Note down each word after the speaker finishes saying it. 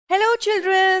Hello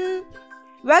children!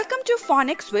 Welcome to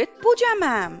Phonics with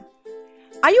PoojaMa'am.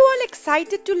 Are you all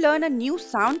excited to learn a new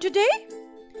sound today?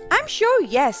 I'm sure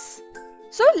yes.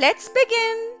 So let's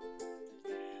begin.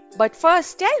 But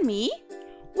first tell me,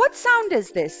 what sound is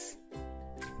this?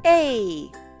 A.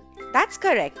 That's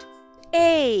correct.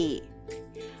 A.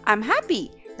 I'm happy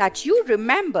that you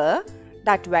remember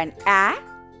that when A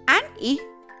and I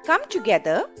come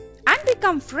together and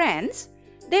become friends,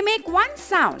 they make one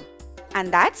sound. And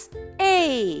that's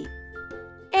A.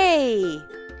 A.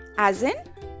 As in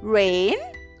rain,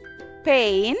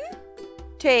 pain,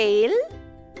 tail,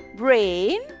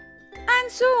 brain, and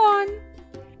so on.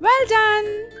 Well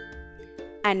done.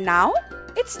 And now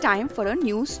it's time for a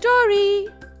new story.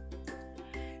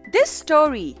 This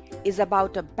story is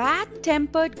about a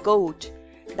bad-tempered goat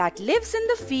that lives in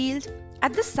the field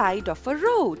at the side of a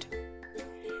road.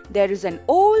 There is an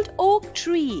old oak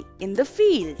tree in the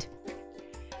field.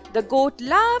 The goat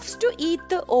loves to eat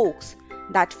the oaks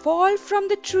that fall from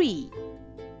the tree.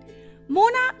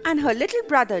 Mona and her little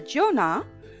brother Jonah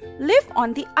live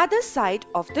on the other side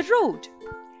of the road.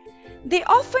 They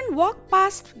often walk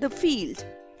past the field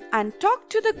and talk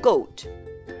to the goat.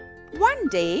 One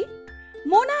day,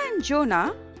 Mona and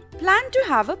Jonah plan to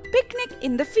have a picnic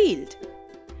in the field.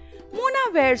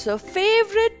 Mona wears her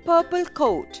favorite purple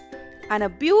coat and a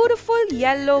beautiful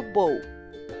yellow bow.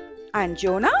 And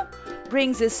Jonah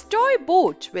brings his toy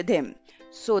boat with him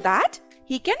so that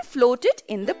he can float it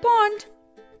in the pond.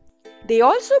 They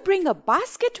also bring a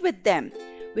basket with them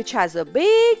which has a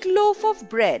big loaf of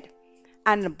bread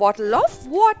and a bottle of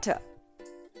water.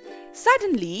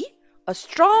 Suddenly, a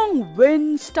strong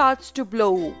wind starts to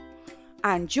blow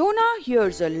and Jonah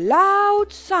hears a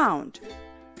loud sound.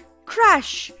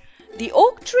 Crash! The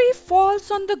oak tree falls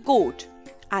on the goat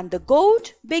and the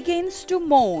goat begins to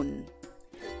moan.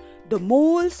 The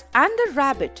moles and the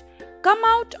rabbit come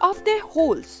out of their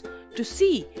holes to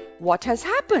see what has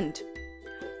happened.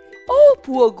 "Oh,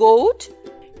 poor goat!"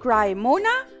 cry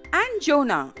Mona and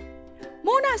Jonah.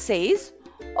 Mona says,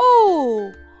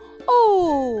 Oh,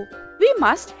 we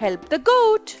must help the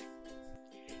goat."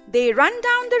 They run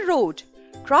down the road,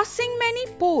 crossing many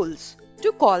poles,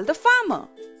 to call the farmer.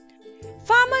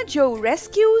 Farmer Joe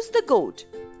rescues the goat,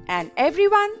 and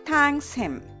everyone thanks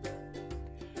him.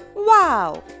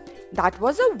 Wow! That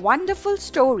was a wonderful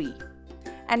story.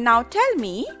 And now tell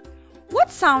me,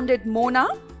 what sound did Mona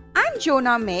and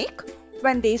Jonah make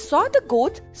when they saw the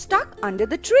goat stuck under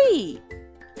the tree?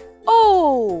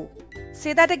 Oh!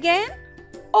 Say that again.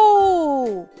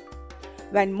 Oh!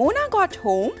 When Mona got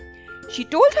home, she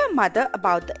told her mother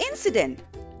about the incident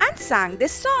and sang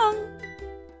this song.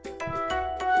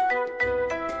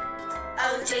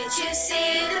 Oh, did you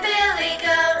see the billy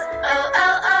goat? Oh,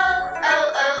 oh, oh,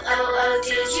 oh, oh, oh, oh,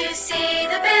 did you see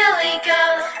the billy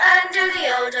goat under the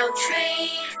old oak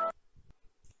tree?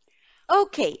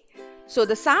 Okay, so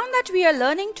the sound that we are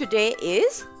learning today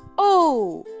is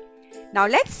O. Now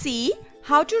let's see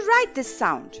how to write this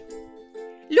sound.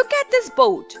 Look at this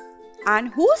boat and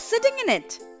who's sitting in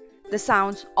it? The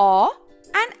sounds O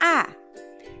and A.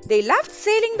 They loved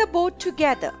sailing the boat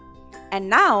together. And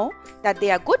now that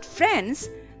they are good friends,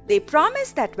 they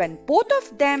promise that when both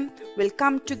of them will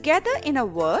come together in a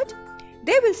word,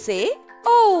 they will say,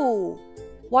 Oh.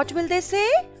 What will they say?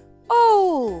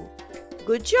 Oh.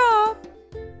 Good job.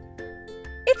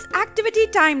 It's activity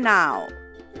time now.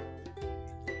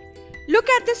 Look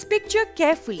at this picture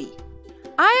carefully.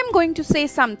 I am going to say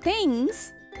some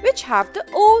things which have the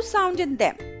O sound in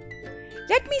them.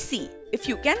 Let me see if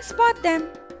you can spot them.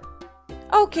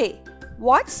 Okay,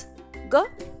 what's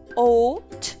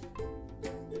G-O-T?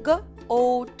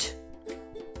 G-O-T.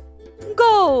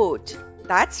 Goat.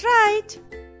 That's right.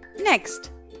 Next,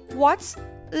 what's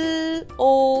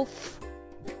L-O-F?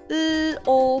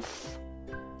 L-O-F.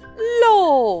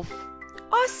 Loaf.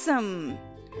 Awesome.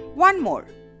 One more.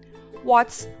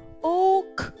 What's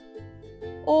oak?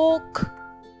 Oak.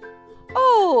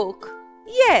 Oak.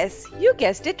 Yes, you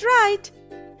guessed it right.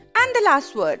 And the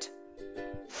last word.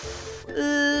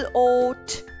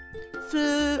 Float.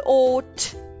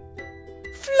 Float.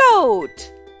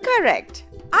 Float. Correct.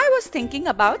 I was thinking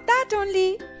about that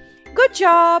only. Good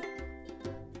job.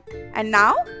 And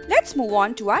now let's move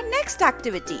on to our next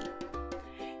activity.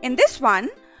 In this one,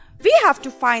 we have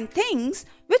to find things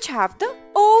which have the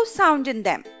O sound in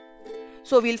them.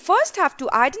 So we'll first have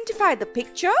to identify the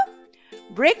picture,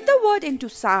 break the word into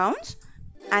sounds,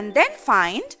 and then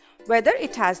find whether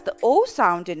it has the O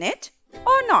sound in it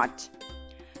or not.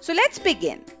 So let's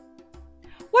begin.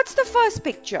 What's the first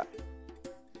picture?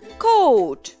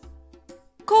 Coat.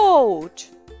 Coat.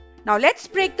 Now let's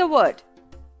break the word.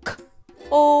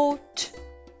 K-O-T.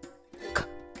 K-O-T.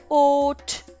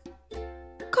 coat,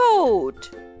 coat.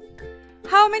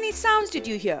 How many sounds did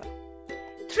you hear?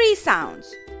 3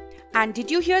 sounds. And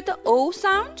did you hear the O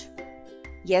sound?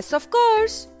 Yes, of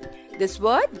course. This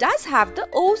word does have the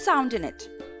O sound in it.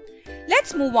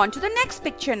 Let's move on to the next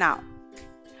picture now.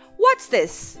 What's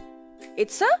this?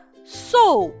 It's a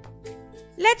soap.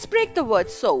 Let's break the word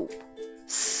soap.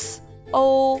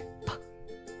 S-O-P.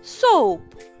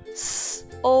 Soap.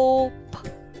 S-O-P.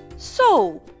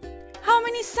 Soap. How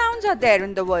many sounds are there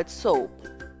in the word soap?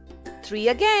 3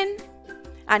 again.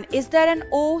 And is there an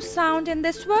O sound in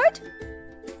this word?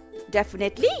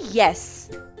 Definitely yes.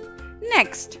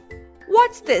 Next,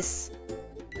 what's this?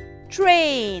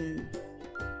 Train.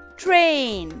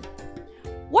 Train.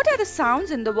 What are the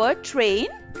sounds in the word train?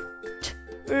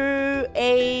 T-r-a-n.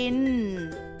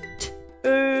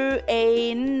 T-r-a-n.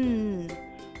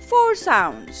 4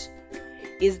 sounds.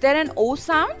 Is there an O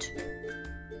sound?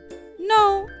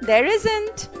 No, there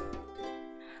isn't.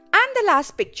 And the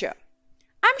last picture.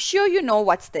 I'm sure you know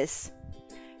what's this.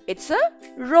 It's a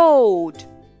road.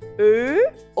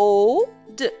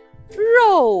 R-O-D.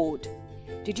 Road.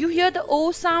 Did you hear the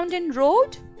O sound in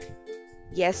road?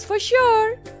 Yes, for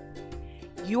sure.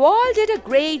 You all did a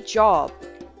great job.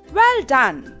 Well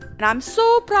done. And I'm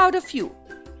so proud of you.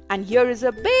 And here is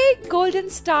a big golden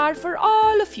star for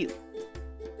all of you.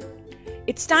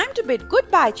 It's time to bid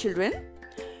goodbye, children.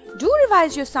 Do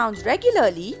revise your sounds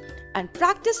regularly and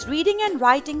practice reading and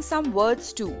writing some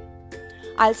words too.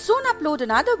 I'll soon upload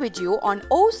another video on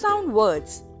O sound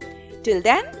words. Till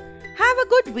then, have a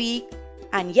good week.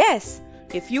 And yes,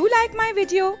 if you like my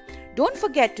video, don't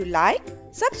forget to like,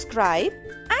 subscribe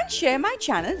and share my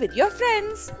channel with your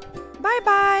friends.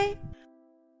 Bye-bye.